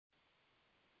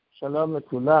שלום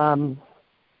לכולם,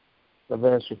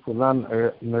 מקווה שכולם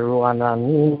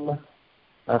מרועננים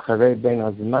אחרי בין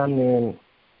הזמנים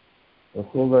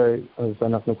וכולי, אז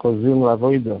אנחנו חוזרים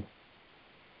לעבודה.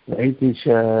 ראיתי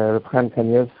שרב חיים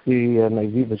קניבסקי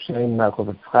מביא בשם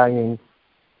מהחפץ חיים,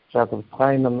 שהחפץ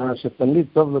חיים אמר שתמיד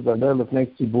טוב לדבר לפני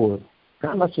ציבור,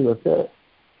 כמה שיותר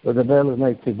לדבר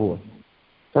לפני ציבור.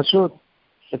 פשוט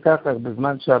שככה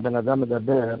בזמן שהבן אדם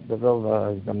מדבר, ברוב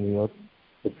ההזדמנויות,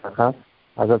 וככה,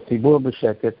 אז הציבור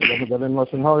בשקט, לא מדבר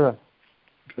לשון הרע.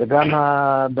 וגם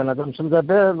הבן אדם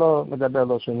שמדבר לא מדבר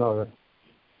לשון הרע.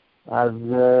 אז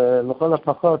לכל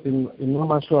הפחות, אם לא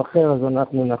משהו אחר, אז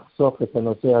אנחנו נחסוך את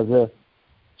הנושא הזה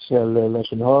של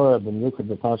לשון הרע, במיוחד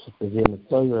בפרשת תזריע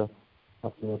מצורע.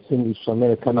 אנחנו רוצים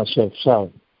להשתמר כמה שאפשר.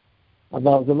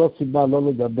 אבל זה לא סיבה לא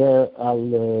לדבר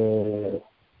על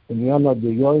עניין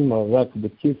הדיומו, רק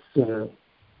בקיצור,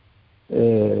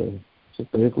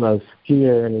 שצריך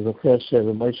להזכיר. אני זוכר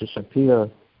שמשה שפיר,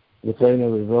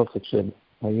 זכרנו לברכה,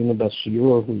 כשהיינו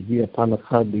בשיעור, הוא הגיע פעם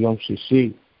אחת ביום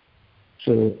שישי,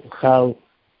 שחל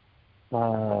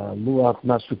הלוח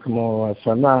משהו כמו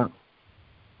השנה,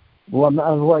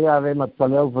 הוא היה הרי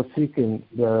מתפלל וסיקים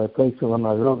בכותל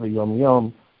המערבי יום יום,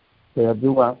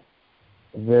 כידוע,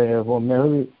 והוא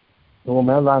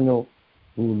אומר לנו,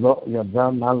 הוא לא ידע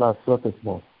מה לעשות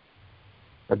אתמול.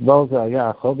 אתמול זה היה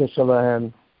החודש שלהם,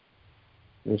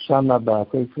 ושם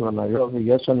בכותל המערבי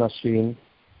יש אנשים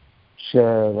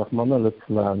שרחמנא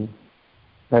ליצלן,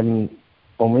 הם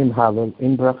אומרים הלל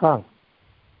עם ברכה.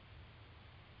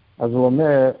 אז הוא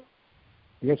אומר,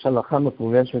 יש הלכה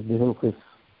מפורשת בהלכות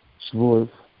שבועות,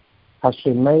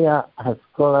 השומע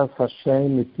אזכרת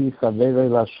השם מפי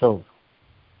חברו לשוב.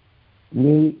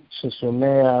 מי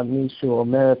ששומע מישהו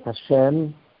אומר את השם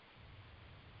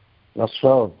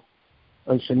לשוב,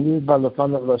 או שמי בא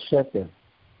לפניו לשקר,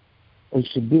 או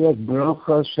שבירת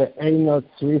ברכה שאינו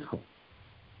צריכו,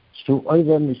 שהוא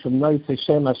אוהב משום לא יצא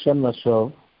שם השם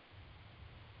לשוב,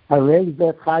 הרי זה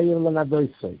חייר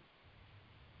לנדויסוי.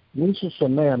 מי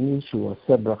ששומע מישהו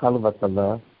עושה ברכה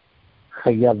לבטלה,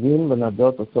 חייבים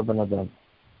לנדות אותו בן אדם.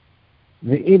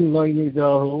 ואם לא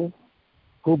ידעו,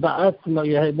 הוא בעצמו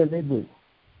יהיה בנידוי.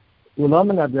 הוא לא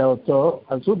מנדה אותו,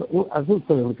 אז הוא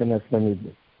צריך להיכנס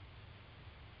לנידוי.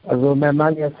 אז הוא אומר, מה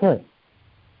אני אעשה?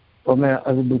 הוא אומר,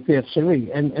 אז זה בלתי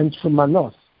אפשרי, אין שום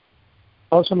מנוס.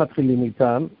 או שמתחילים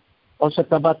איתם, או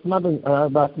שאתה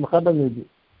בעצמך בנידוי.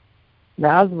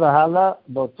 מאז והלאה,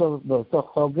 באותו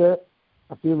חוגר,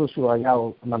 אפילו שהוא היה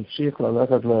ממשיך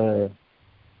ללכת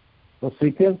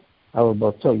לסיקר, אבל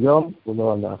באותו יום הוא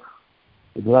לא הלך.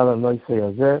 בגלל הנושא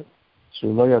הזה,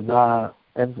 שהוא לא ידע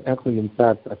איך הוא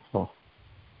ימצא את עצמו.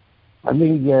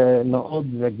 אני מאוד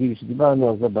רגיש, דיברנו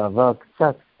על זה בעבר,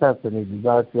 קצת, אני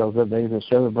דיברתי על זה באיזה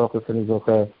שבע ברוך אני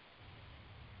זוכר.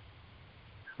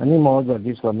 אני מאוד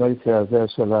רגיש לנושא הזה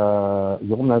של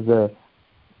היום הזה,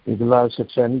 בגלל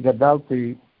שכשאני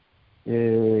גדלתי,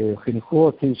 חינכו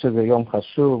אותי שזה יום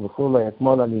חשוב וכולי.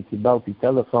 אתמול אני קיבלתי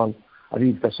טלפון, אני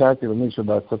התקשרתי למישהו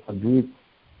בארצות הברית,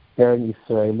 קרן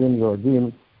ישראלים יורדים,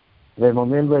 והם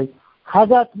אומרים לי, חג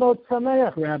עצמאות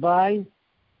שמח, רבי.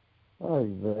 אוי,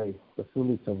 תעשו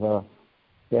לי טובה,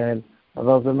 כן,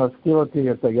 אבל זה מזכיר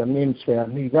אותי את הימים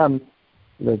שאני גם,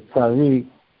 לצערי,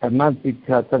 האמנתי,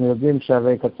 אתם יודעים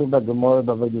שהרי כתוב בגמרא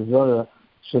בעבודה זרה,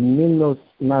 שמינוס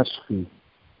משחי.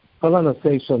 כל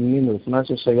הנושא של מינוס, מה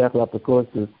ששייך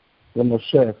לאפיקורסות, זה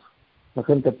מושך.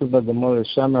 לכן כתוב בגמרא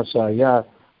שמה שהיה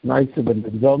מייסה בן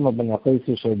גדולמה בן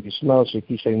החסר של בשמר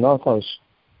שקישי נחש,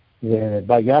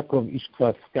 ובא יעקב איש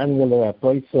כבר סקניה לו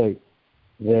הפויסוי,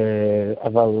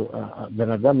 אבל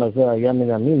הבן אדם הזה היה מן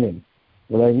המינים,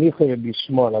 ולא הניחו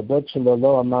בשמאל, הדוד שלו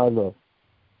לא אמר לו,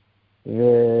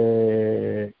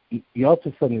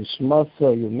 ויוטף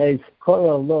הנשמוסו, יומייס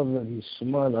קורא לו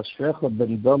ונשמוע לשרחו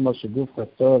בן דומו שגוף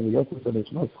חצור, ויוטף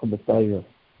הנשמוסו בתאיר.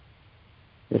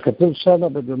 וכתוב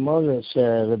שם בגמרא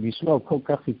שרבי שמואל כל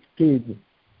כך הקפיד,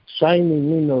 שייני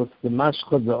מינוס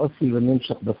ומשכות ואופי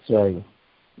ונמשך בצרייר.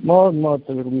 מאוד מאוד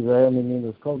צריך להיזהר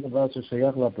ממינוס, כל דבר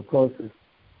ששייך לאפיקורסות,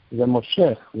 זה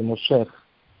מושך.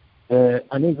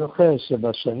 אני זוכר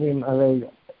שבשנים, הרי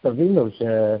תבינו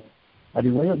אני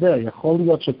לא יודע, יכול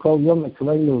להיות שכל יום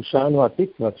אצלנו שרנו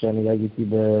התקווה כשאני הייתי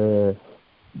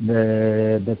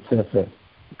בבית ספר,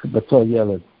 בתור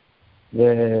ילד.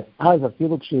 ואז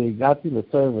אפילו כשהגעתי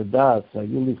לתור ודעת,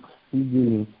 היו לי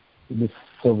חסידים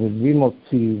מסובבים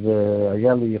אותי,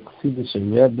 והיה לי חסידי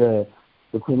של ידע,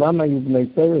 וכולם היו בני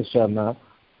תורה שם,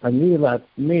 אני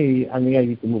לעצמי, אני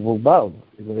הייתי מבולבל,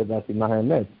 לא ידעתי מה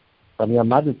האמת. אני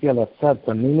עמדתי על הצד,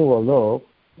 תאמינו או לא,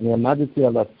 אני עמדתי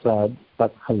על הצד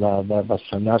בהתחלה,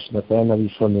 בשנה, שנתיים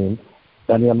הראשונים,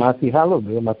 ואני אמרתי הלו,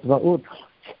 ביום עצמאות,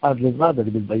 עד לבד,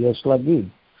 אני מתבייש להגיד.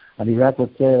 אני רק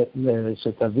רוצה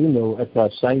שתבינו את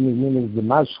השייני מיני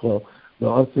דמשכו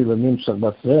ועושי למים של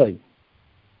בסרי.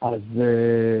 אז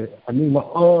אני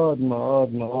מאוד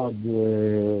מאוד מאוד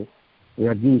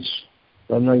רגיש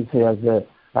לנושא הזה.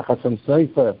 החסם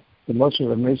סופר, כמו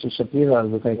שרמי שפירא,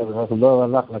 זה לא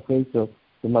הלך לקייסו,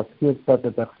 זה מזכיר קצת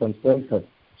את החסם סופר,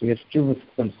 שיש תשובה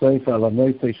חסם סופר על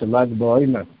הנושא של ל"ג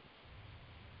בעומר.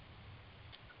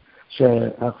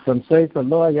 שהחסם סופר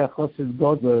לא היה חסיד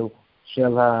גודל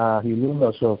של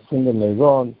ההילולה שעושים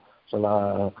במירון, של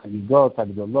החגיגות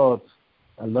הגדולות,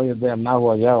 אני לא יודע מה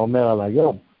הוא היה אומר על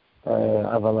היום,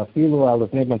 אבל אפילו על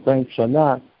לפני 200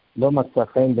 שנה לא מצא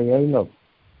חן בעיניו.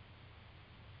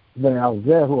 ועל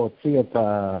זה הוא הוציא את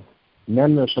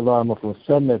הממר שלו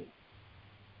המפורסמת,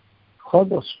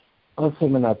 חודש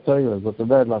עושים מן התורה, זאת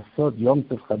אומרת לעשות יום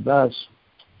טוב חדש,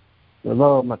 זה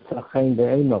לא מצא חן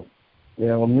בעיניו.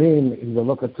 ואומרים, אם זה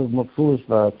לא כתוב מפורש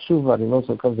בתשובה, אני לא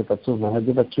זוכר זה כתוב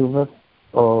להגיד בתשובה,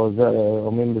 או זה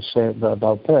אומרים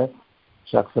בעל פה,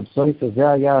 שהחסם זה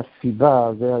היה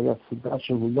הסיבה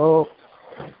שהוא לא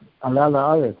עלה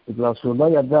לארץ, בגלל שהוא לא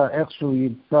ידע איך שהוא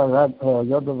ימצא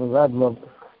יודו ורגלו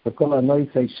בכל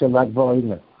הנושא של ל"ג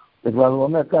בעומר. בגלל הוא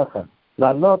אומר ככה,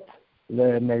 לעלות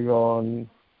למירון,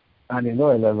 אני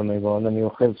לא אעלה למירון, אני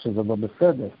אוכל שזה לא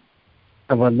בסדר,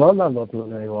 אבל לא לעלות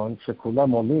למירון,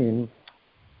 שכולם עולים,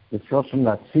 לשרושם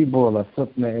לציבור, לעשות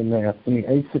מעצמי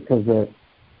עסק כזה,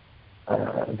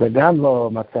 זה גם לא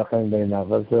מצא חן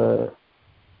בעיניו. אז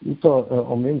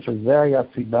אומרים שזה היה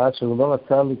הסיבה שהוא לא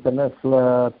רצה להיכנס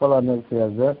לכל הנושא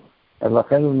הזה,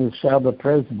 ולכן הוא נשאר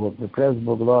בפרסבורג.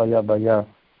 בפרסבורג לא היה בעיה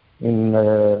עם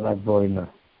ל"ג בעומר.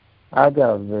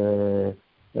 אגב,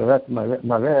 רק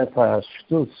מראה את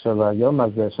השטוס של היום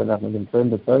הזה שאנחנו נמצאים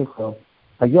בתוכו.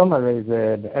 היום הרי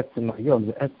זה בעצם היום,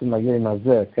 זה עצם היום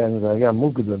הזה, כן, זה היה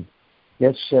מוקדם.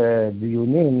 יש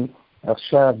דיונים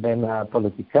עכשיו בין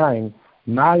הפוליטיקאים,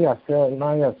 מה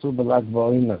יעשו בל"ג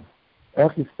בעומר?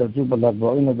 איך יסתדרו בל"ג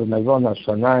בעומר במירון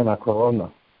השנה עם הקורונה?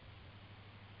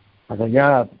 אז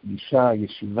היה פגישה,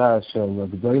 ישיבה של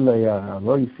גדולי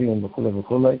הרויפים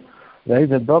וכו',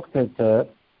 ואיזה דוקטור,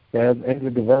 איזה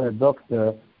גברת דוקטור,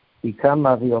 היא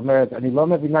קמה והיא אומרת, אני לא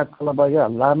מבינה את כל הבעיה,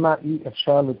 למה אי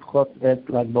אפשר לדחות את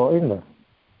ל"ג בעומר?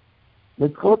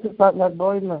 לדחות את ל"ג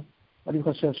בעומר. אני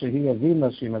חושב שהיא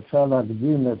הבינה שאם אפשר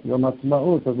להקדים את יום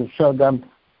העצמאות, אז אפשר גם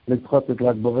לדחות את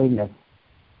ל"ג בעומר.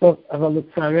 טוב, אבל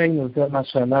לצערנו זה מה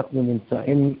שאנחנו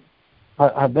נמצאים,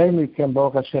 הרבה מכם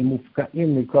ברוך השם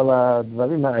מופקעים מכל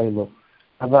הדברים האלו,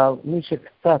 אבל מי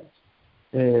שקצת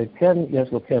כן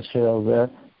יש לו קשר על זה,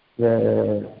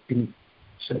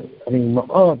 אני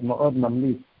מאוד מאוד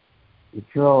ממליץ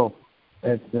לקרוא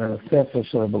את הספר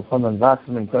של רבי חנן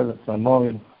וקסמן, קודש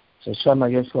המורים, ששם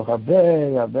יש לו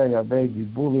הרבה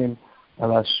דיבורים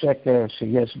על השקר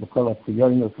שיש בכל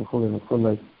הציונות וכו'.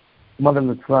 כמו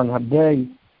למצוין,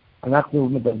 אנחנו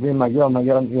מדברים היום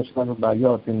יש לנו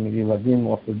בעיות עם ילדים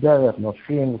אופי דרך,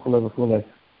 נושרים וכו'.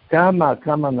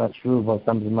 כמה נשרו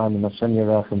באותם זמן, עם השם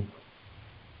ירחם.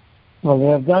 אבל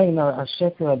עדיין,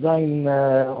 השקר עדיין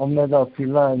עומד על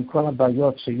תפילה עם כל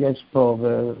הבעיות שיש פה,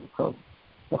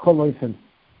 ובכל אופן,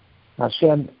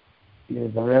 השם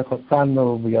יברך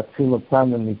אותנו ויציל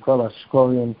אותנו מכל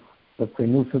השקורים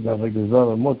ופרינוסות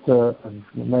וגזור המותר, אז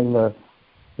ממילא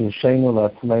הרשינו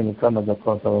לעצמנו כמה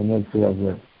דקות על הנושא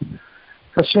הזה.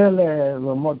 קשה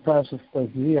ללמוד פרשת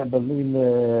תזריע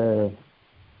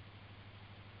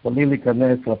בלי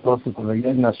להיכנס לפוסק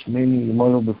ויהי נשמיני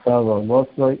ימולו בשר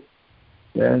וארמוסוי,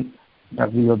 כן?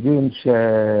 אנחנו יודעים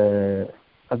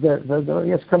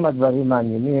יש כמה דברים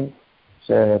מעניינים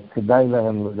שכדאי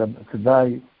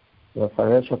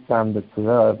לפרש אותם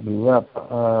בצורה ברורה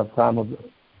פעם עוד.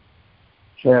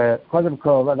 שקודם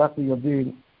כל אנחנו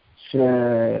יודעים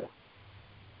שמה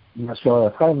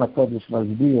שהחיים הקודש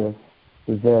מסביר,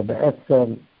 שזה בעצם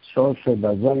שורש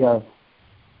תזריע,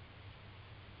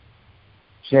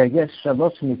 שיש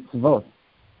 3 מצוות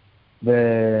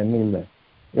במילה.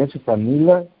 יש את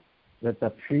המילה, ואת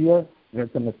התזריע,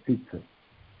 ואת המציצה.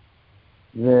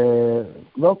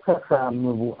 ולא ככה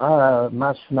מבואה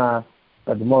משמע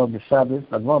אדמו"ר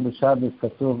בשבת. אדמו"ר בשבת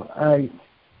כתוב,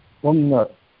 אומנות,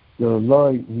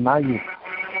 אלוהי מאי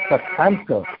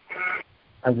סקנתו,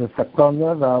 אז זה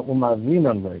סקונה והוא מאבין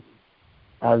עליי.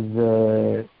 אז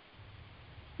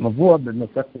מבוא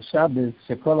במסכת שבת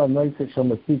שכל הנושא של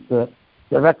מציצה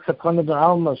זה רק סקונה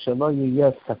בעלמא, שלא יהיה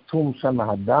סתום שם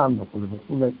הדם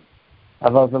וכו'.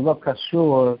 אבל זה לא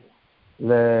קשור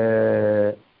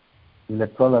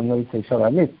לכל הנושא של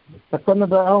המצווה. סקונה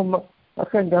בעלמא,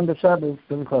 לכן גם בשבת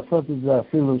צריך לעשות את זה,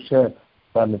 אפילו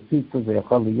שבמציצה זה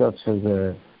יכול להיות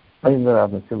שזה עבר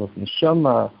המצילות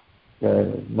נשמה,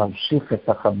 ממשיך את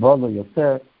החבולו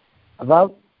יותר, אבל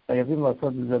חייבים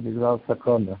לעשות את זה בגלל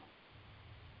סכונה.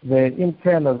 ואם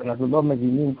כן, אז אנחנו לא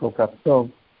מבינים כל כך טוב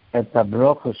את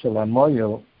הברוכה של המויל,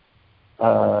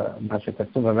 מה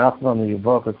שכתוב, אנחנו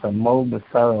יבוך את המול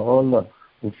בשר העולה,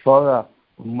 ופורח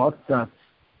ומוצץ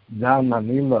דם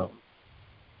המילו.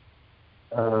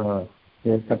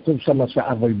 כתוב שם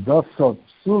שעבודוסו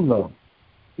פסולו,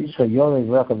 איש היור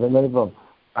יברח ולבו,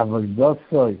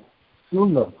 עבודוסו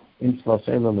פסולו, אם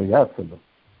שלושה לו לא יעשה לו.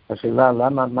 השאלה,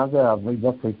 מה זה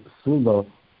עבודוסו פסולו,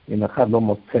 אם אחד לא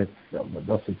מוצץ?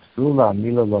 עבודוסו פסולו,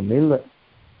 המילו לא מילה.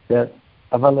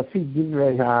 אבל לפי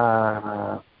דברי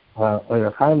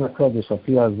האורחיים הקודש,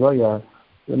 לפי הזויה,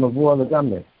 זה מבוא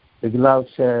לגמרי, בגלל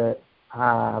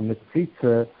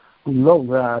שהמציצה הוא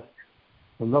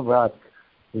לא רק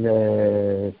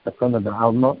לסכונה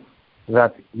בעלמא,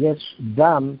 רק יש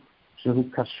דם שהוא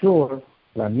קשור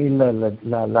למילה,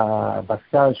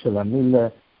 לבשר של המילה,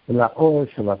 ולאור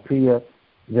של הפרייה,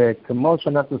 וכמו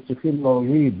שאנחנו צריכים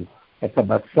להוריד את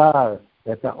הבשר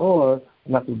ואת האור,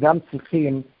 אנחנו גם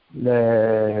צריכים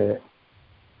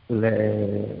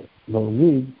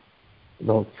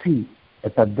להוציא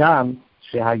את הדם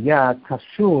שהיה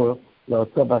קשור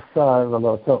לאותו בשר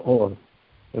ולאותו אור.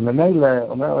 וממילא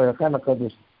אומר אורחיים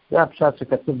הקודש, זה הפשט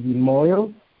שכתוב גימויל,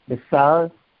 בשר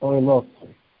או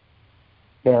אלוסי.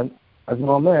 כן? אז הוא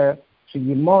אומר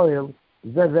שגימויל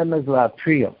זה רמז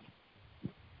להפריע.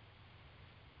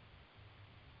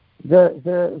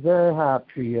 זה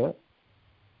הפריע,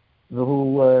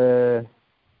 והוא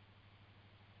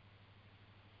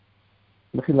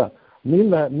מחילה.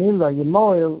 מילה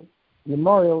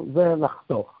ימויל זה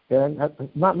לחתוך, כן?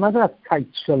 מה זה הקיץ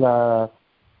של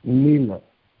המילה?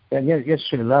 יש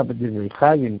שאלה בדברי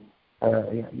חיים,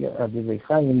 הדברי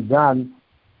חיים דן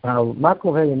על מה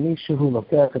קורה אם מישהו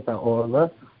לוקח את העורלה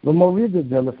ומוריד את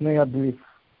זה לפני הבריף.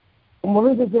 הוא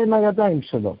מוריד את זה עם הידיים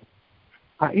שלו.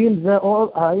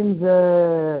 האם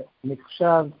זה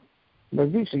נחשב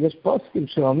מביא שיש פוסקים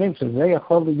שאומרים שזה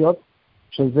יכול להיות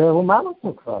שזה אומן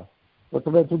אותו כבר. זאת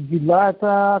אומרת, הוא גילה את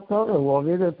התורה, הוא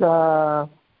הוריד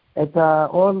את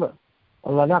העורלה.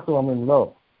 אבל אנחנו אומרים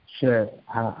לא.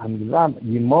 שהמילה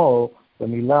ימור זה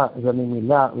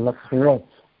מילה לחרות.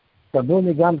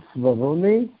 סבוני גם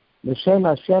סברוני, לשם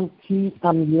השם כי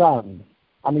המילם.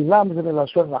 המילם זה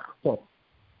מלשון לחתוך.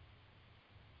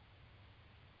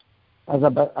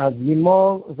 אז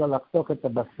ימור זה לחתוך את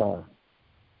הבשר.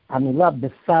 המילה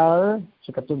בשר,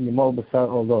 שכתוב ימור בשר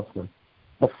או לא זה.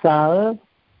 בשר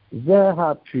זה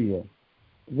הפרייה.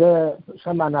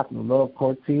 שם אנחנו לא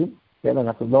קורצים, כן,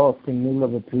 אנחנו לא עושים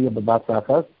מילה ופרייה בבת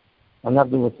אחת.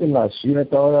 אנחנו רוצים להשאיר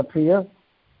את האור הפרייה,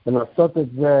 ולעשות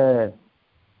את זה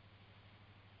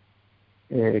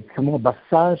כמו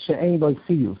בשר שאין בו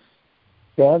סיוס,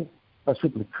 כן?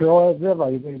 פשוט לקרוא את זה,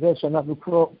 ועל זה שאנחנו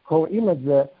קוראים את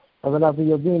זה, אז אנחנו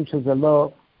יודעים שזה לא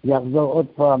יחזור עוד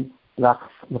פעם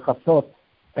לחפות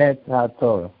את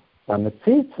התורה.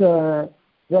 המציץ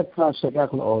זה כבר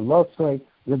שייך לאור,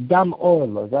 זה דם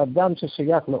אור, זה הדם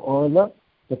ששייך לאור,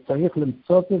 וצריך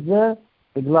למצוא את זה,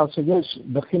 בגלל שיש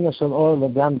בחינה של אור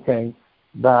גם כן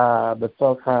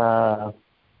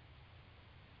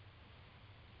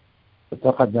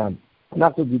בתוך הדם.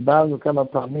 אנחנו דיברנו כמה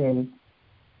פעמים,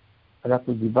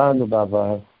 אנחנו דיברנו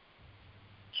בעבר,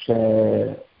 שיש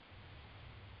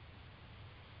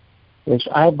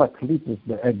 4 קליפות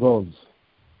באגוז.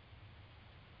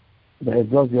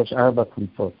 באגוז יש 4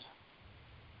 קליפות.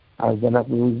 אז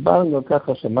אנחנו הסברנו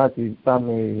ככה, שמעתי פעם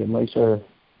ממשה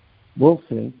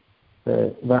בורסין,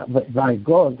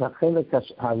 והאגוז, החלק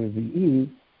הרביעי,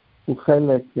 הוא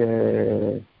חלק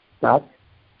דק,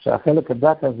 שהחלק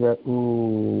הדק הזה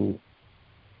הוא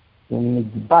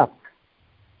נדבק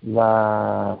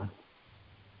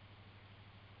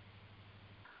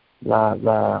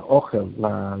לאוכל,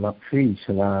 לפרי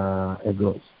של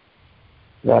האגוז.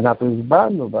 ואנחנו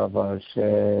הסברנו בעבר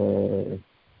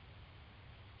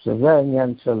שזה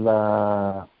העניין של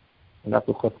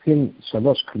אנחנו חותכים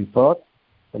 3 קליפות,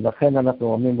 ולכן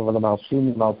אנחנו אומרים אבל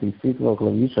המרשים מרטיסית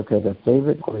וכלביש הכרת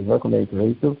צוות, וכולי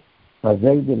התרייתו,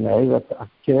 וזה דנערת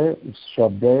עקר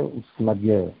ושבר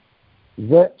וסמגר.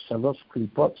 זה 3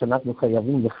 קליפות שאנחנו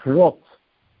חייבים לכרות,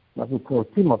 אנחנו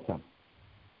כורתים אותם.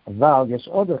 אבל יש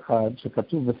עוד אחד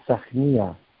שכתוב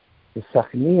בסכניה.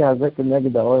 בסכניה זה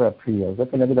כנגד האור הפרייה, זה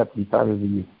כנגד הקליפה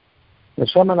הרביעית.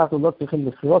 ושם אנחנו לא צריכים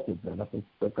לכרות את זה, אנחנו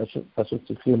פשוט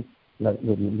צריכים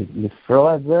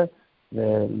לפרוע את זה,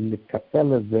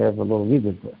 ולקפל את זה ולהוריד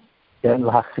את זה, כן?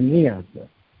 להכניע את זה.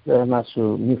 זה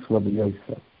משהו נפלא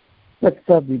בישראל. זה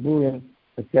קצת דיבורים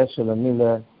בקשר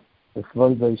למילה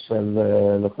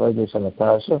לכבודי של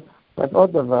הפרשה. רק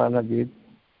עוד דבר נגיד,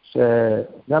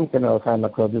 שגם כן אור החיים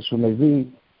הקודש, הוא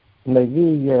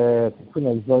מביא תיקון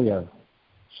הזויה,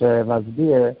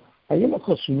 שמסביר, היינו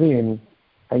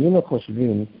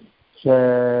חושבים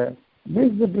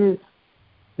שבריס זה בריס,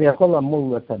 זה יכול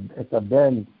למול את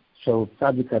הבן שהוא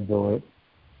צדיק הדור,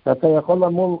 ואתה יכול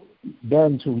למול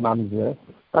בן שהוא ממזר,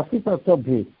 ועשית אותו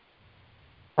ברית.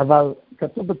 אבל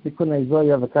כתוב בתיקון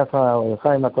הזויה, וככה אור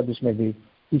החיים הקודש מביא,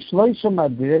 כשלושה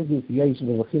מדרגות יש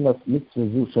בבחינת מצווה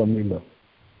זו שאומרים לו.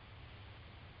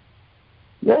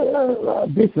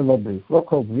 ברית זה לא ברית, לא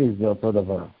כל ברית זה אותו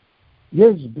דבר.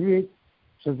 יש ברית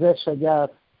שזה שייך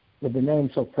לבניהם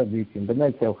של צדיקים,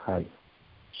 בני תל חי.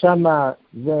 שמה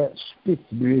זה שפיץ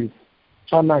ברית,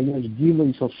 שמה יש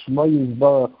גילוי של שמו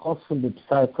יסבור חוסן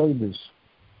בבשר קודש.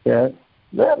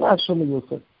 זה משהו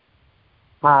מיוחד.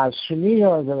 השני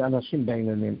זה אנשים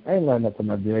בינונים, אין להם את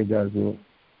המדרגה הזו,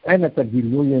 אין את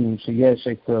הגילויים שיש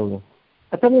אצלנו.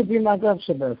 אתם יודעים אגב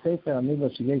שבספר המילה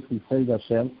שיש ליסוד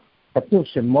השם, כתוב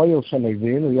שמויל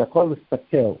שמבין, הוא יכול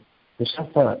להסתכל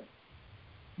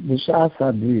בשעת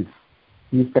הברית,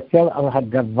 להסתכל על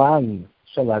הגוון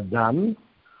של אדם,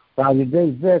 ועל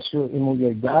ידי זה שאם הוא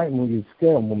ידע, אם הוא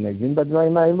יזכה, אם הוא מבין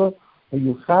בדברים האלו, הוא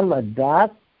יוכל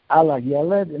לדעת על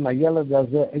הילד, אם הילד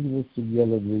הזה איזה סוג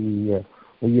ילד הוא יהיה.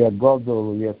 הוא יהיה גודל,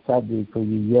 הוא יהיה צדיק, הוא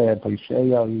יהיה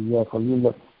פרישיה, הוא יהיה חלילה.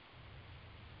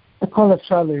 הכל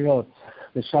אפשר לראות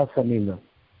בשעת המילה.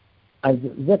 אז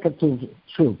זה כתוב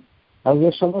שוב. אבל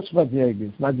יש שלוש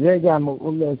מדרגות. מדרגה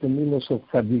המעולה זה מילה של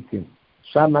צדיקים.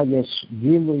 שם יש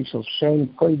גילוי של שם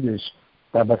קודש,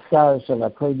 בבשר של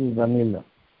הקודש במילה.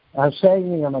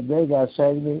 השני, המדרגה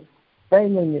השני,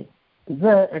 בינוני,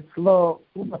 זה אצלו,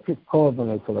 הוא מקיף קורבן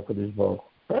אצל הקודש ברוך.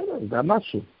 זה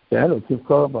משהו, הוא מקיף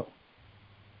קורבן.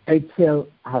 אצל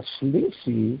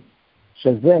השלישי,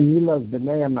 שזה מילה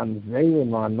בני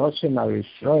הממזרים או הנושם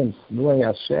הראשון, שנואי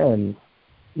השם,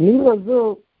 מילה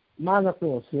זו, מה אנחנו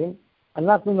עושים?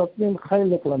 אנחנו נותנים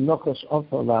חלק לנוחש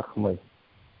עופר לחמי.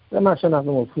 זה מה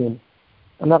שאנחנו עושים.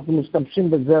 אנחנו משתמשים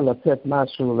בזה לתת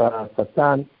משהו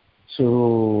לשטן,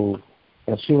 שהוא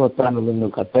ישאיר אותנו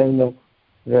למנוחתנו,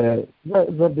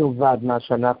 וזה בלבד מה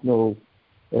שאנחנו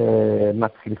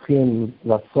מצליחים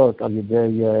לעשות על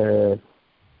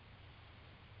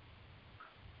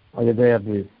ידי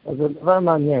הברית. אז זה דבר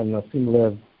מעניין, נשים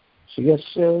לב,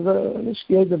 שיש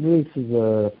נשקיעי דברית,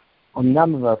 זה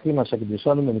אומנם מברכים מה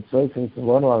שקדישנו ממצווי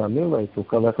שנצטרנו על המילה, הוא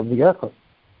כל אחד ביחד,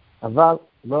 אבל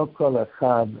לא כל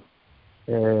אחד,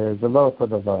 זה לא אותו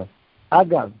דבר.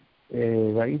 אגב,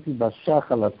 ראיתי בשח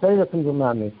על התרא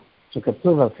כמדומני,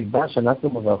 שכתוב הסיבה שאנחנו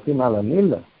מברכים על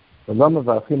המילה, ולא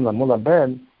מברכים למול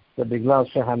הבן, זה בגלל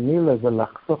שהמילה זה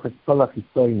לחסוך את כל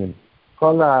החיצונים,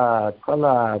 כל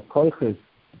הכויכס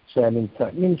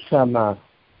שנמצאים שם,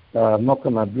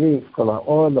 מוקם הברית, כל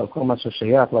האור, כל מה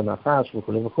ששייך לנחש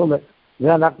וכו' וכו',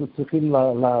 ואנחנו צריכים,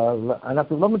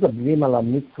 אנחנו לא מדברים על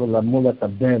המצווה למול את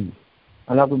הבן,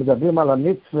 אנחנו מדברים על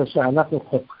המצווה שאנחנו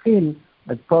חותכים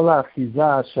את כל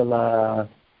האחיזה של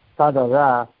הצד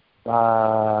הרע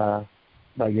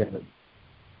בילד.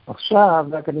 עכשיו,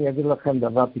 רק אני אגיד לכם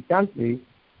דבר פיקנטי,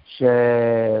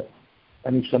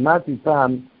 שאני שמעתי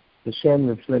פעם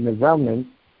בשם שלמה זלמן,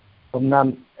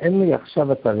 אמנם אין לי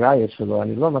עכשיו את הראיה שלו,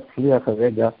 אני לא מצליח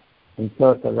הרגע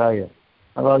למצוא את הראיה,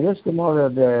 אבל יש גמור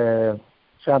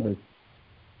בשבת,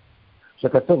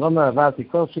 שכתוב אומר עברתי,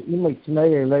 כל שאימא יצמא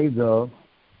אלידו,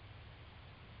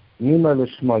 נימא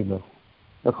לשמוינו.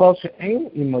 וכל שאין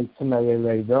אימא יצמא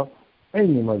אלידו,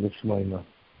 אין נימא לשמוינו.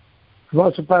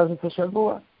 כמו שפרשת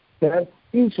השבוע, כן?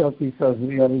 איש אותי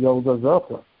תזריע ויולדו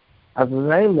זוכר. אז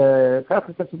לאלה,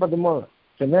 ככה כתוב בגמרא,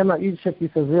 שנאמר איש אותי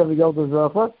תזריע ויולדו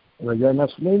זוכר, וזה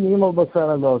משמיעים אימא בשר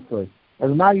הלא עשוי.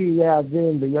 אז מה יהיה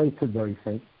הדין ביועצת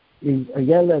דויכן? אם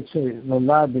הילד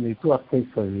שנולד בניתוח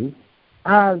קיסרי,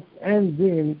 אז אין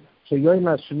דין שיום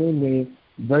השמיני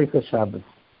דויך השבת.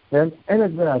 כן? אין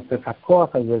את זה, את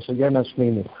הכוח הזה של יום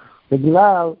השמיני.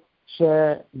 בגלל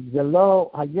שזה לא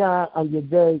היה על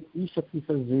ידי איש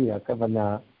התזריע,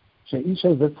 הכוונה שאיש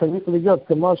הזה צריך להיות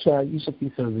כמו שהאיש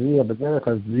התזריע בדרך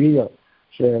הזריע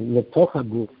לתוך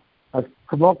הגוף, אז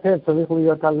כמו כן צריך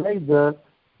להיות הלידה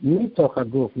מתוך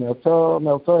הגוף,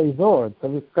 מאותו אזור,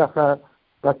 צריך ככה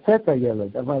לצאת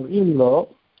הילד, אבל אם לא,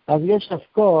 אז יש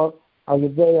אזכור על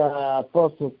ידי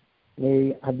הפוסק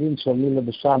מהדין של מילה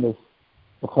בשמש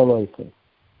בכל אופן.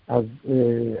 אז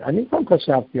אני גם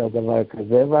חשבתי על דבר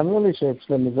כזה, ואמרו לי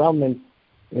ששלמה זלמן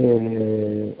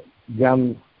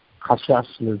גם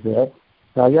חשש לזה,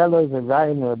 והיה לו איזה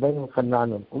רעיון רבנו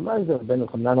חננו, אולי זה רבנו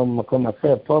חננו במקום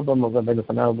אחר, פה במובן רבנו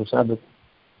חננו בשבת,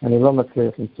 אני לא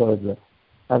מצליח למצוא את זה.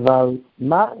 אבל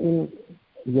מה עם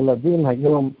ילדים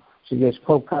היום שיש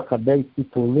כל כך הרבה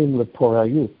טיפולים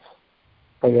לפוריות,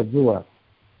 כידוע.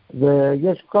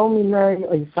 ויש כל מיני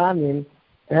אופנים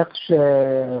איך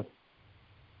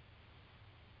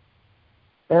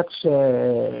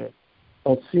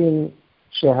שעושים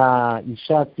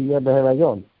שהאישה תהיה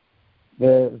בהיריון.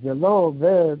 וזה לא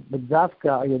עובד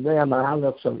בדווקא על ידי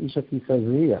המהלך של איש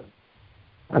תזריע.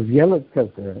 אז ילד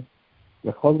כזה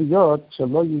יכול להיות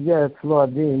שלא יהיה אצלו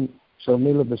הדין של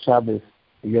מילה בשבת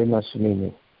ביום השמיני.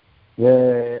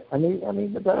 ואני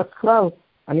בדרך כלל,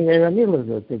 אני ערני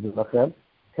לזה, תדעו לכם,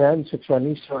 כן,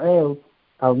 שכשאני שואל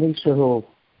על מישהו,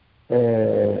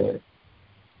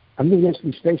 יש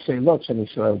לי שתי שאלות שאני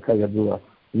שואל כידוע,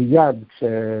 מיד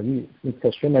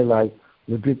כשמתקשרים אליי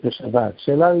לברית בשבת.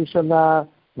 שאלה ראשונה,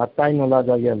 מתי נולד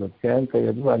הילד, כן?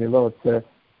 כידוע, אני לא רוצה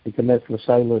להיכנס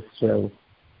לשאלות של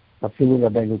אפילו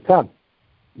רבנו תם.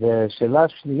 ושאלה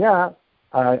שנייה,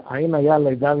 האם היה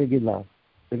לידה רגילה?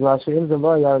 בגלל שאם זה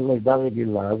לא היה לידה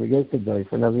רגילה, ויש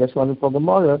דויפן, אז יש לנו פה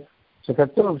במורה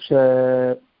שכתוב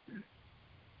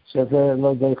שזה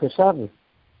לא די חשב.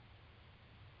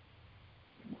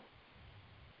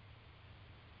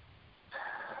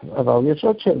 אבל יש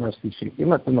עוד שאלה שלישית.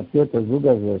 אם אתה מכיר את הזוג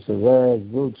הזה, שזה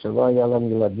זוג שלא היה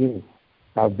להם ילדים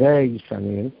הרבה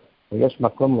שנים, ויש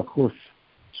מקום לחוש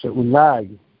שאולי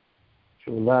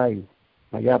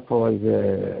היה פה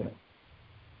איזה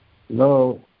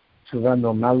לא תשובה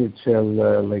נורמלית של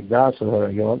לידה, של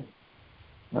הריון,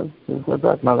 אז צריך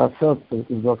לדעת מה לעשות,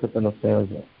 צריך לבדוק את הנושא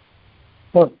הזה.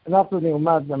 טוב, אנחנו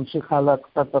נמשיך הלאה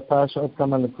קצת בפרש עוד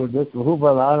כמה נקודות, והוא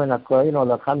בא לארן הכהן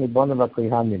הולכה מבונה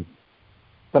והכהנים.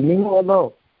 תמינו או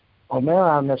לא, אומר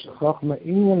המשכוח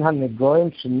מעניין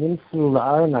הנגויים שנמסרו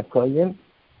לארן הכהן,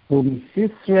 הוא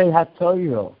מסיסרי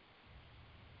התוירו,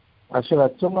 אשר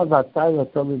התומה והתוירו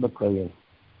תולי בכהן.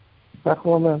 כך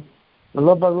הוא אומר. זה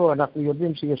לא ברור, אנחנו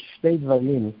יודעים שיש שתי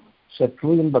דברים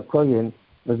שתלויים בכהן,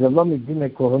 וזה לא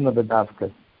מדיני כהונה בדווקא.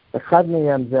 אחד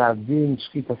מהם זה הדין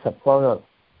שחית הספורה,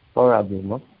 פורה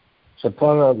אבימו,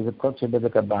 שפורה זה קודש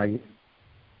בדק הבית.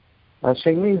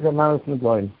 השני זה מרס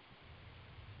נגויים.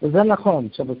 וזה נכון,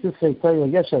 שבסיסרי תוירו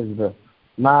יש הסבר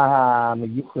מה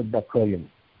המיוחד בכהן.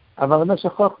 אבל מה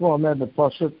שחוכמה אומר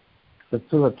בפשוט,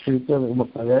 בצורת פשוטה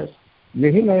ומפרש,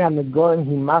 והנה הנגויים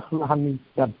היא מחלה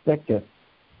המסתבקת,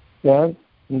 כן?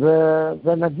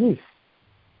 זה נגיף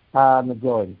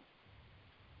הנגויים.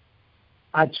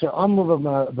 עד שאומרו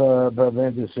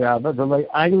במדרשה, ולא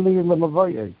איילי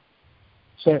למבוי,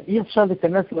 שאי אפשר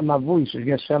להיכנס למבוי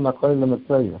שיש שם הכל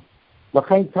למצורע.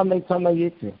 לכן תמה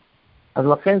יצא. אז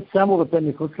לכן שמו אותו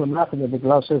מחוץ למחנה,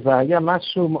 בגלל שזה היה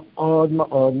משהו מאוד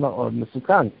מאוד מאוד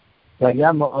מסוכן. זה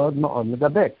היה מאוד מאוד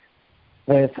מדבק.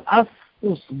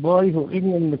 ואספוס בוי הוא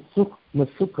עניין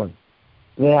מסוכן.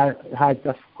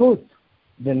 וההתעסקות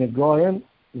בנגויים,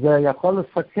 זה יכול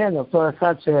לסכן אותו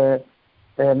אחד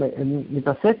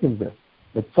שמתעסק עם זה.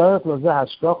 וצורך לזה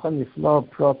השגוחה נפלא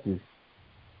פרוטיס,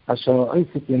 אשר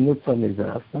עסק ינוצר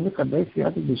מזה. אז צריך לקבל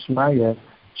סייעתא דשמיא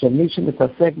שמי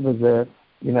שמתעסק בזה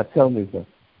ינצל מזה.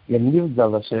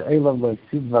 יניבדל אשר אליו לא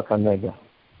יפסיד וכנגע.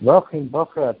 ואוכין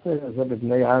בוחר התיר הזה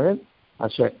בבני הארץ,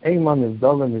 אשר אימה נבדל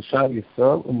לנשאר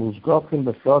ישראל ומושגוחים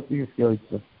בפרוטיס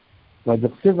יועצה.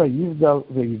 והדפסיב היבדל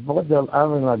ויבודל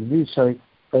ארן הקדיש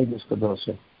קודש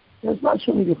קדושה. יש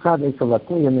משהו מיוחד אצל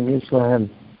הכהנים, יש להם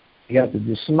סייעתא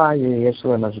דשמיא, יש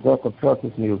להם השגחה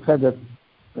פרוטיס מיוחדת,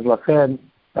 ולכן,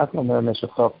 כך אומר משך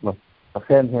חוכמה,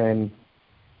 לכן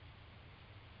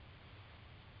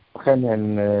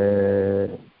הם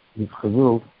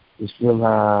נבחרו בשביל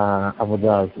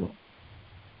העבודה הזו.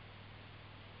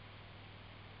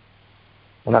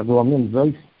 אנחנו אומרים, זו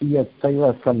תהיה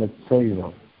תרס המצורע,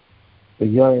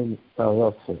 ביום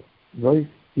תרסו. זו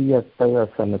תהיה תרס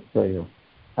המצורע.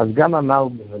 אז גם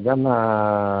המלבי וגם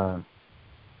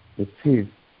הציב,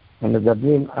 הם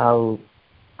מדברים על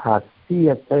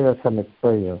התהיה תרס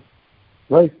המצורע.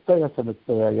 לא תרס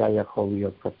המצורע היה יכול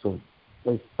להיות כתוב.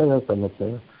 לא תרס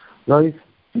המצורע. לא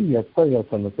תהיה תרס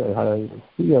המצורע.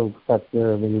 התהיה הוא קצת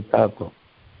מיותר פה.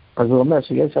 אז הוא אומר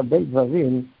שיש הרבה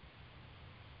דברים,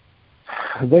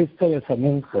 זה תרס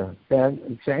המנחה, כן?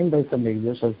 כשאין בית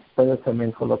המקדש, אז תרס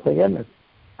המנחה לא קיימת.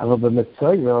 אבל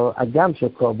במצורע, אדם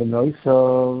שקורבנו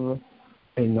יסור,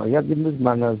 אינו יגיד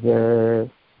בזמן הזה,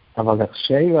 אבל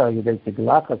עכשיו, על ידי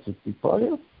תגלחת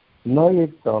וציפוריות, לא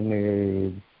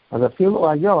יתומד. אז אפילו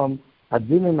היום,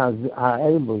 הדינים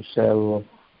האלו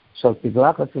של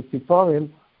תגלחת וציפורים,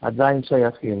 עדיין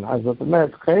שייכים. אז זאת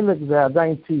אומרת, חלק זה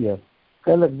עדיין תהיה,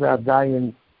 חלק זה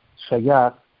עדיין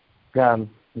שייך גם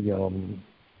יום.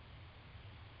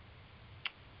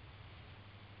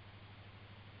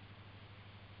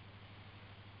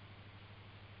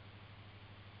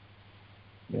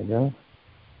 רגע.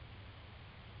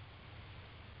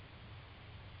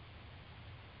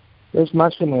 יש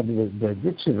משהו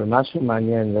בדיטשי ומשהו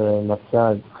מעניין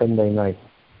למצא חן בעיניי.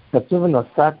 כתוב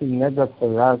ונוסעתי נגע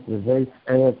פרס ובית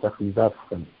ארץ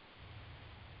אחיזבכם.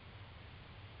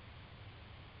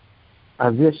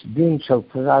 אז יש דין של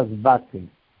פרס בתים,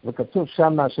 וכתוב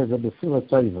שם שזה בסורת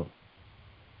טויבו.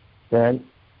 כן?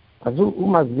 אז הוא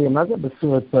מסביר, מה זה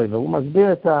בסורת טויבו? הוא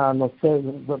מסביר את הנושא,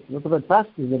 זאת אומרת,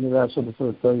 פסטי זה נראה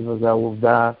שבסורת טויבו זה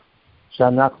העובדה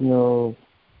שאנחנו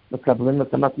מקבלים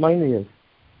את המטמוניות.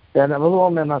 כן, אבל הוא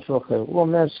אומר משהו אחר. הוא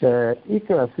אומר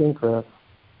שעיקר השמחה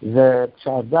זה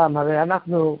כשאדם, הרי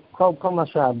אנחנו, כל מה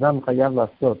שהאדם חייב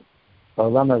לעשות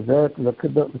בעולם הזה,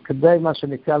 כדי מה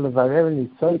שנקרא לברר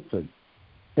ניצויצוי.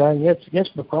 כן,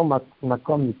 יש בכל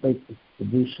מקום ניצויצוי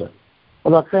קדושה.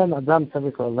 ולכן אדם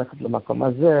צריך ללכת למקום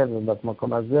הזה,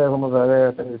 ובמקום הזה הוא מברר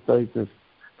את הניצויצוי.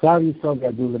 כלל ישראל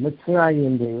ידעו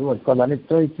למצרים, והראו את כל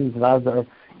הניצויצוי, ואז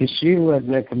השאירו את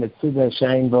זה כמצודה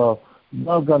שאין בו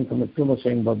דוגן, כמצודה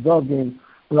שאין בו דוגים,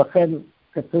 ולכן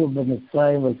כתוב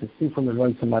במצרים ותוסיפו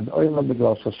לרויצם עד אוילם,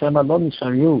 בגלל ששמה לא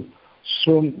נשארו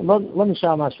שום, לא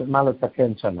נשאר מה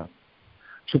לתקן שמה.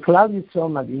 כשכלל ישראל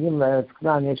מגיעים לארץ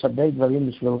כנען, יש הרבה דברים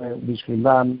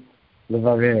בשבילם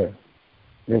לברר.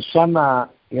 ושם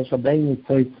יש הרבה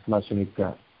ניצוץ, מה שנקרא.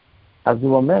 אז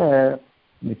הוא אומר,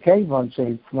 מכיוון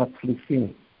שמצליחים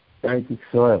בארץ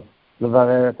ישראל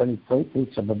לברר את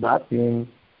הניצוצות שבבתים,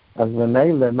 אז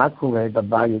במילא מה קורה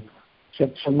בבית?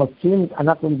 כשמוצאים,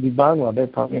 אנחנו דיברנו הרבה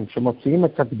פעמים, כשמוצאים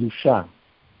את הקדושה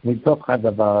מתוך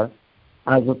הדבר,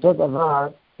 אז אותו דבר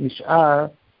נשאר,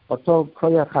 אותו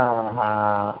כוח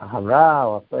הרע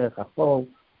או הכוח החול,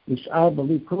 נשאר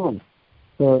בלי כלום.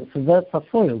 שזה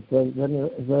תפול,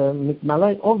 זה מתמלא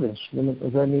עובש,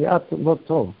 זה נראה לא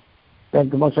טוב.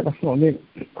 כמו שאנחנו אומרים,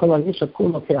 כל האיש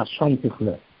הכולו כעשן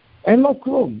תכלה. אין לו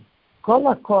כלום. כל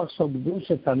הכוח של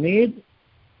קדושה תמיד,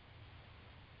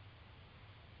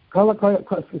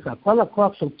 כל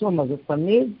הכוח של תום הזה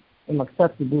תמיד עם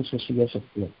הקצת קדושה שיש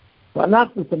אצלו.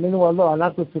 ואנחנו תמיד או לא,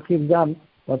 אנחנו צריכים גם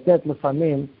לתת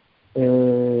לפעמים את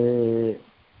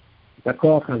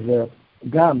הכוח הזה,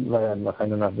 גם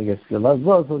לכן אנחנו יש סלילה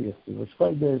זוזו, יש סלילה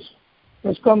חודש,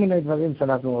 יש כל מיני דברים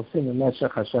שאנחנו עושים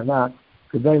במשך השנה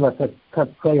כדי לתת קצת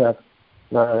כוח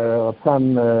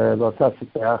לאותה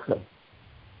סיפור אחר.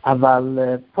 אבל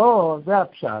פה זה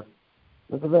הפשט.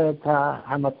 זאת אומרת,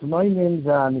 המטמונים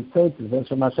זה הניצוץ, זה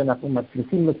שמה שאנחנו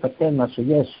מצליחים לתקן, מה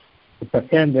שיש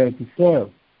לתקן בארץ ישראל.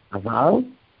 אבל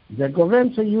זה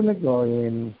גורם שיהיו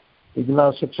נגועים,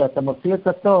 בגלל שכשאתה מוציא את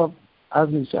הטוב, אז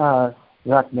נשאר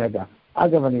רק נגע.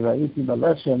 אגב, אני ראיתי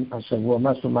בלשם השבוע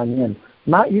משהו מעניין.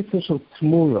 מה איפה של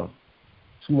תמורה?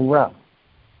 תמורה.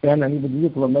 כן, אני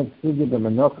בדיוק לומד סוגיה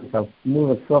במנוחת על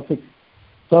תמורה,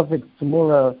 סופק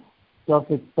תמורה,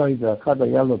 סופק טוידה. אחד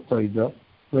היה לו טוידה,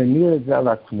 הוא המיר את זה על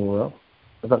התמורה,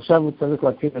 אז עכשיו הוא צריך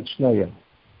להכיר את שניהם.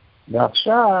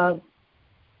 ועכשיו,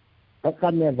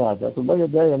 אחד מעבד, אז הוא לא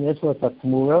יודע אם יש לו את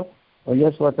התמורה או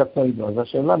יש לו את הטוידה. אז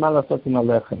השאלה מה לעשות עם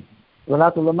הלחם.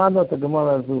 ואנחנו למדנו את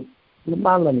הגמרא הזו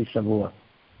למעלה משבוע,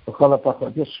 בכל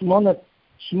הפחות. יש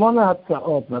שמונה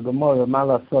הצעות מהגמרא מה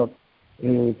לעשות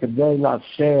כדי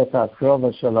לאפשר את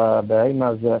הקרובה של הבהמה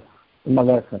הזה עם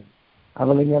הלחם.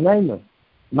 אבל ענייננו,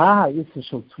 מה האיסור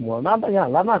של תמורה? מה הבעיה?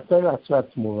 למה התורה עשתה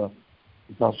תמורה?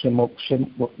 בגלל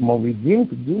שמורידים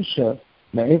קדושה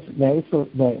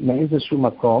מאיזשהו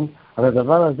מקום, אבל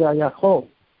הדבר הזה היה חוק.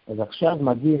 אז עכשיו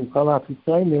מגיעים כל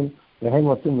החיצונים, והם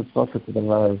רוצים לתפוס את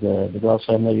הדבר הזה, בגלל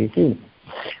שהם מריחים.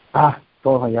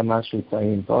 פה היה משהו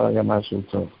טעים, פה היה משהו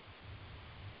טוב.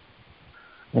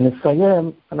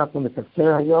 ונסיים, אנחנו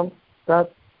נקצר היום, קצת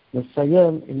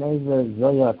נסיים עם איזה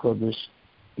זויה הקודש,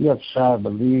 אי אפשר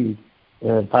בלי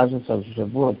פרשת של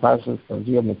שבוע, פרשת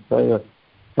תזריע מצורע,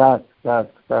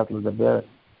 קצת לדבר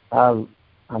על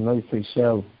הנושא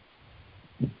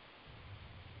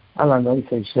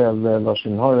של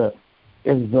לשון הרע.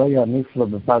 יש זויה נפלא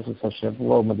בפרשת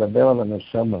השבוע, הוא מדבר על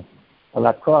הנשמה, על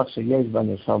הכוח שיש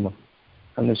בנשמה.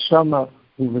 הנשמה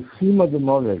הוא וחימה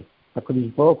דמורי. הקדוש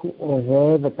ברוך הוא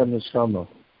אוהב את הנשמה.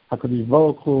 הקדוש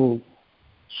ברוך הוא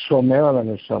שומר על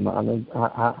הנשמה.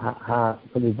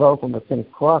 הקדוש ברוך הוא נותן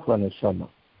כוח לנשמה.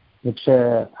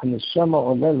 וכשהנשמה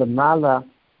עולה למעלה,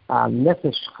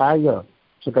 הנפש חיה,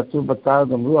 שכתוב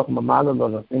בתרגום רוח ממעלה לו,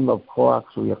 נותנים לו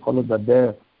כוח שהוא יכול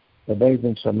לדבר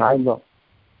בבייזן שמיים לו.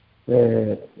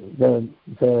 זה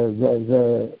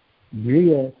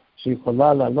בריאה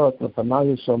שיכולה לעלות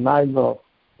לתמר שמיים לו,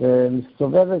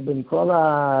 ומסתובבת בין כל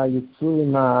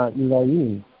היצורים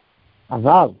העילאיים.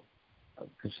 אבל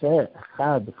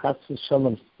כשאחד חס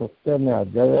ושלום סוטה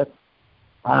מהדרך,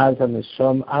 אז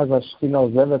השכינה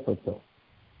עוזבת אותו.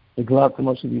 בגלל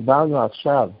כמו שדיברנו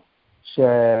עכשיו,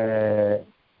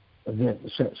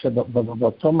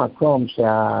 שבאותו מקום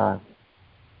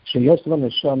שיש לו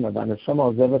נשמה והנשמה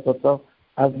עוזבת אותו,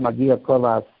 אז מגיע כל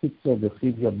הסיפור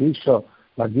בחידיה בישו,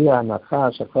 מגיע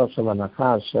הנחש, הקור של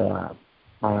הנחש,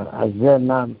 הזה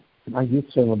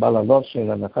היצר מבעל הלושן,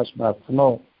 הנחש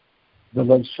בעצמו,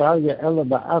 ולא ישריה אלא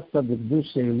באסה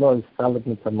בקדושה לא יסתלק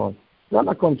מתמון. זה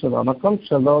המקום שלו, המקום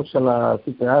שלו של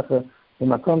הסיפור האחר, זה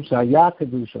מקום שהיה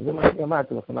קדושה, זה מה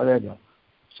שאמרתי לכם הרגע,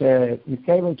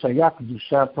 שמכיוון שהיה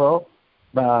קדושה פה,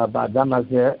 באדם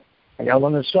הזה, היה לו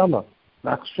נשמה,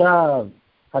 ועכשיו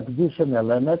הקדושה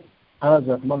נעלמת, אז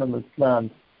רחמנא ליצלן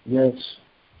יש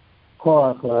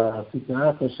כוח לסיפור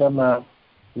האחר שמה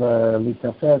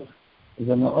להתאפס,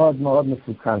 זה מאוד מאוד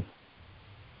מסוכן.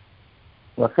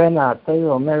 לכן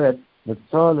התורה אומרת,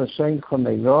 מצורע לשון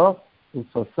חומרו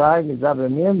וצוסי מידה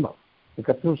במימו. זה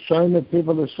כתוב שוינו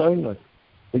פיו לשוינו.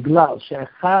 בגלל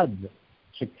שאחד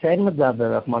שכן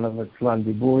מדבר רחמנא ליצלן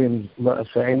דיבורים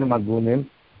שאינם הגונים,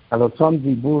 על אותם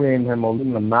דיבורים הם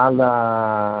עולים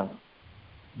למעלה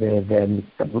והם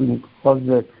מתקבלים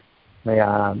חוזק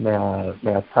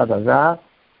מהצד הרע,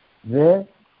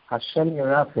 והשם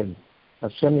ירחם.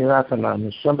 השם ירחם,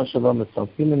 הנשמה שלו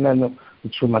מסלקים ממנו,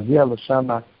 וכשהוא מגיע לשם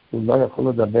הוא לא יכול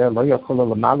לדבר, לא יכול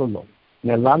למעלה לו.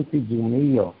 נעלמתי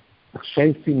דומיו,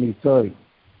 החשפתי מיתוי.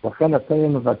 לכן התורה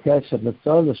מבקשת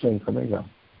מצורע לשון חומרו.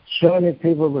 שוינו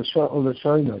פיו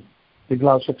ולשוינו.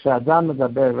 בגלל שכשאדם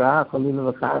מדבר רע, חלילה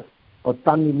וחס,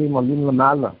 אותם מילים עולים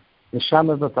למעלה. ושם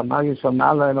זאת אמריה של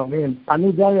מעלה, הם אומרים,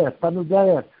 פנו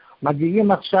דרך.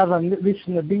 מגיעים עכשיו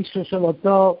לבישו של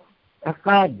אותו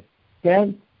אחד, כן?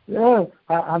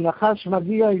 הנחש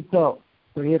מגיע איתו.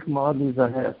 צריך מאוד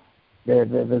להיזהר.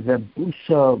 וזה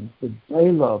בושו,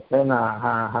 בדוילו, כן?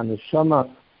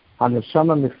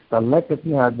 הנשמה מסתלקת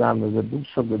מהאדם, וזה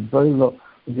בושו בדוילו,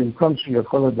 ובמקום שהוא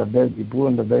יכול לדבר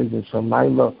דיבורים בבית שמאי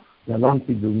לו,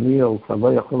 נעלמתי דומי, הוא כבר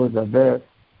לא יכול לדבר,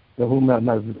 והוא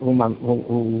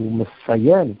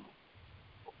מסיים.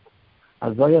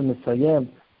 אז הוא מסיים,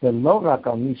 זה לא רק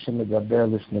על מי שמדבר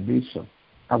לשנבישו,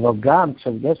 אבל גם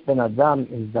כשיש בן אדם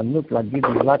הזדמנות להגיד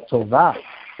מילה טובה,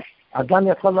 אדם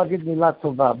יכול להגיד מילה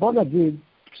טובה. בוא נגיד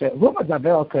שהוא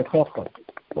מדבר על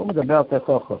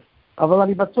תכוכו, אבל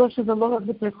אני בטוח שזה לא רק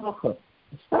בתכוכו.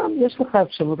 סתם יש לך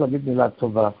אפשרות להגיד מילה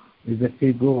טובה, וזה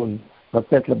פיגון,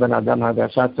 לתת לבן אדם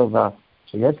הרגשה טובה,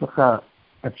 שיש לך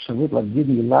אפשרות להגיד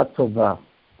מילה טובה,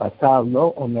 ואתה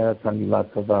לא אומר את המילה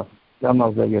טובה, גם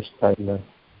על זה יש תאילה.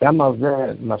 גם על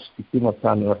זה משתיקים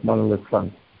אותנו, רחמנא ליצלן.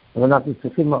 ואנחנו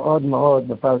צריכים מאוד מאוד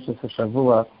בפרשת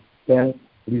השבוע, כן,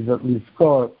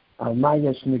 לזכור על מה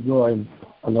יש ניגויים,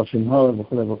 על לשון הרע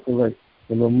וכו',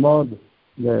 וללמוד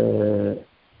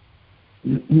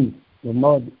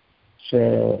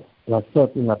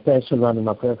לעשות עם הפה שלנו, עם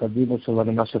הכוח הדיבור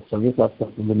שלנו, מה שצריך לעשות,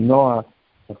 ולמנוע,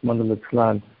 רחמנא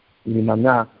ליצלן,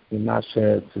 להימנע ממה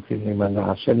שצריכים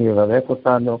להימנע. השם יברך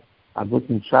אותנו,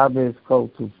 הגוטן שבס, כל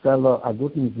תוצלו,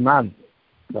 הגוטן זמן,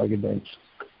 לא גדנש.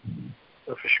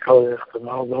 שכוייך,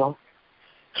 תודה רבה.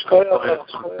 שכוייך,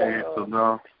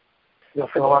 תודה.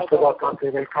 יפה, ממש תודה, קנטי,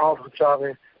 ולקרוב,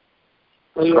 שבס.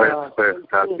 שכוייך,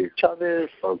 קנטי. שבס.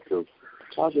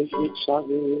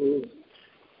 שבס.